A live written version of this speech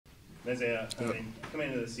Nyziah, I mean, coming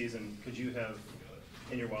into the season, could you have,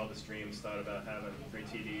 in your wildest dreams, thought about having 3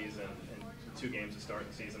 TDs and 2 games to start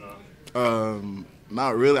the season off?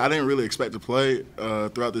 Not really. I didn't really expect to play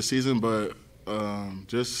throughout the season, but I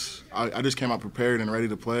just came out prepared and ready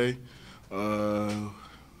to play. It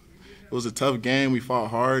was a tough game. We fought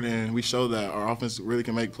hard, and we showed that our offense really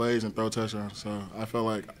can make plays and throw touchdowns. So I felt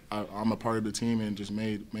like I'm a part of the team and just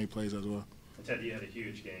made plays as well. And Ted, you had a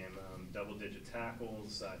huge game, double-digit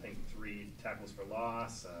tackles, I think 3 tackles for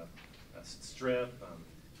loss, a strip.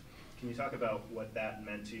 Can you talk about what that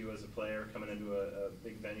meant to you as a player coming into a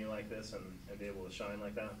big venue like this and be able to shine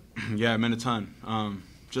like that? Yeah, it meant a ton.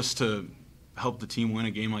 Just to help the team win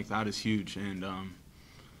a game like that is huge. And,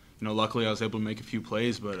 luckily I was able to make a few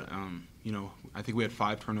plays, but, I think we had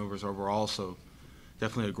 5 turnovers overall, so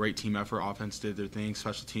definitely a great team effort. Offense did their thing,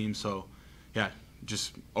 special teams. So, yeah,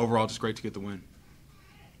 just overall just great to get the win.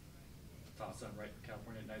 Toss on right in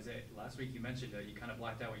California. Nyziah, last week you mentioned you kind of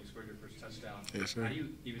blacked out when you scored your first touchdown. Yes, sir. How do you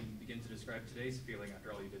even begin to describe today's feeling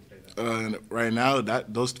after all you did today? And right now,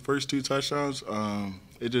 those first 2 touchdowns,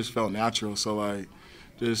 it just felt natural. So, like,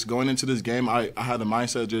 just going into this game, I had the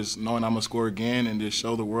mindset just knowing I'm going to score again and just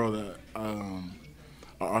show the world that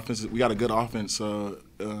our offense, we got a good offense. So,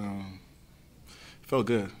 it felt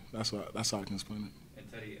good. That's how I can explain it. And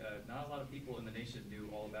Teddye, not a lot of people in the nation knew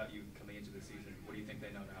all about you coming into the season. What do you think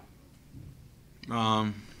they know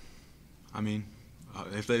now?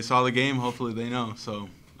 If they saw the game, hopefully they know. So,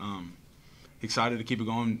 excited to keep it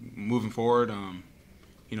going, moving forward.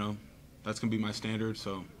 That's going to be my standard.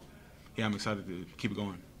 So, yeah, I'm excited to keep it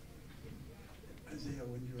going. Nyziah,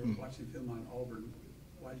 when you were watching film on Auburn,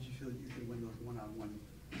 why did you feel that you could win those one-on-one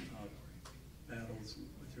battles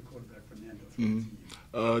with your quarterback, Fernando?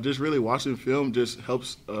 Just really watching film just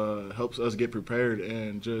helps us get prepared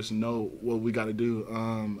and just know what we got to do.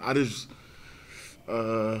 I just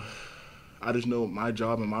know my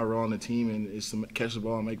job and my role on the team and is to catch the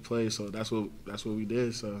ball and make plays. So that's what we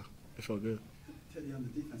did. So it felt good. Teddye, on the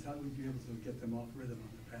defense, how would you be able to get them off rhythm on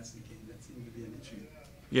the passing game? That seemed to be an issue.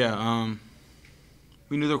 Yeah,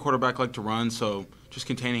 we knew their quarterback liked to run, so just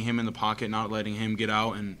containing him in the pocket, not letting him get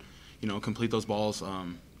out and complete those balls.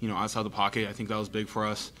 Outside the pocket, I think that was big for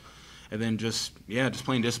us. And then just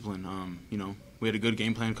playing discipline. We had a good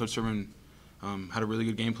game plan. Coach Sermon had a really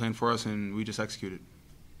good game plan for us, and we just executed.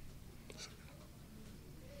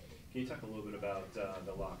 Can you talk a little bit about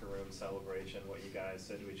the locker room celebration, what you guys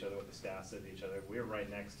said to each other, what the staff said to each other? We were right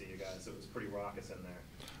next to you guys. It was pretty raucous in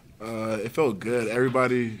there. It felt good.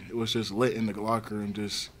 Everybody was just lit in the locker room,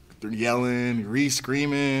 just yelling,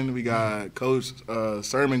 screaming. We got Coach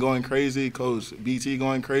Sermon going crazy, Coach BT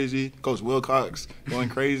going crazy, Coach Wilcox going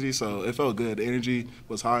crazy. So it felt good. The energy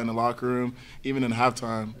was high in the locker room. Even in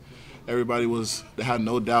halftime, everybody had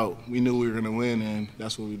no doubt. We knew we were going to win, and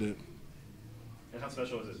that's what we did. And how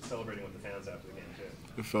special was it celebrating with the fans after the game, too?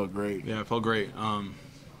 It felt great. Yeah, it felt great.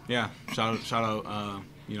 Shout out,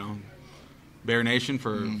 Bear Nation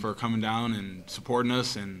for coming down and supporting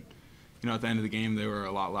us. And, at the end of the game, they were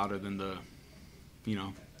a lot louder than all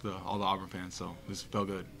the Auburn fans. So it felt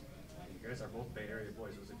good. You guys are both Bay Area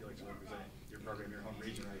boys. What does it feel like to represent your program, your home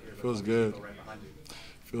region right here? Feels good. Right behind you.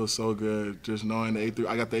 Feels so good. Just knowing I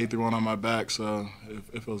got the A-1 on my back, so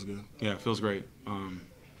it feels good. Yeah, it feels great.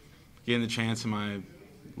 Getting the chance in my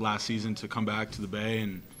last season to come back to the Bay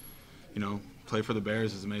and, play for the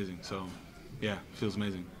Bears is amazing. So, yeah, it feels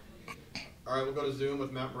amazing. All right, we'll go to Zoom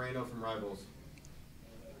with Matt Moreno from Rivals.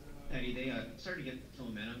 Teddye, they started to get some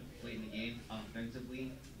momentum late in the game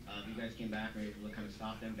offensively. You guys came back and were able to kind of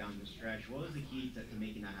stop them down the stretch. What was the key to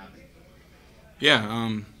making that happen?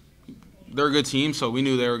 Yeah, they're a good team, so we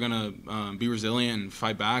knew they were going to be resilient and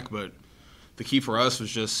fight back. But the key for us was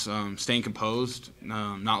just staying composed,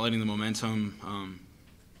 not letting the momentum,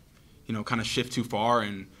 kind of shift too far.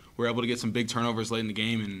 And we were able to get some big turnovers late in the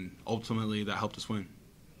game, and ultimately that helped us win.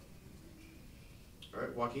 All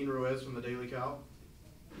right, Joaquin Ruiz from the Daily Cal.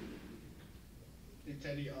 Hey,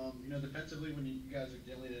 Teddye, defensively, when you guys are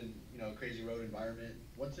dealing in, a crazy road environment,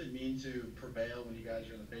 what's it mean to prevail when you guys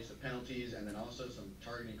are in the face of penalties and then also some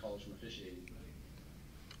targeting calls from officiating?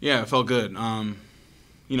 Yeah, it felt good. A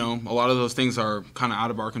lot of those things are kind of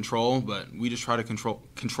out of our control, but we just try to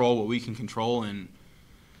control what we can control, and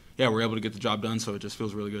yeah, we're able to get the job done, so it just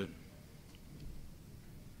feels really good.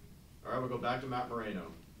 All right, we'll go back to Matt Moreno.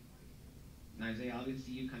 Nyziah,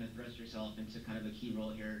 obviously you kind of thrust yourself into kind of a key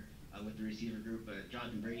role here with the receiver group, but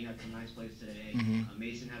Jonathan Brady had some nice plays today.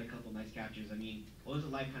 Mason had a couple nice catches. What was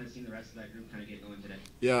it like kind of seeing the rest of that group kind of get going today?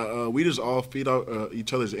 Yeah, we just all feed off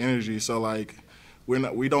each other's energy. So like,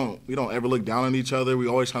 we don't ever look down on each other. We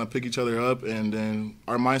always trying to pick each other up, and then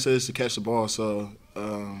our mindset is to catch the ball. So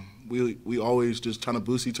we always just trying to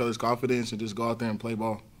boost each other's confidence and just go out there and play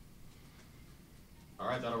ball. All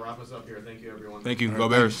right, that'll wrap us up here. Thank you, everyone. Thank you. All Go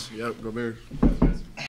right, Bears. Yep, go Bears.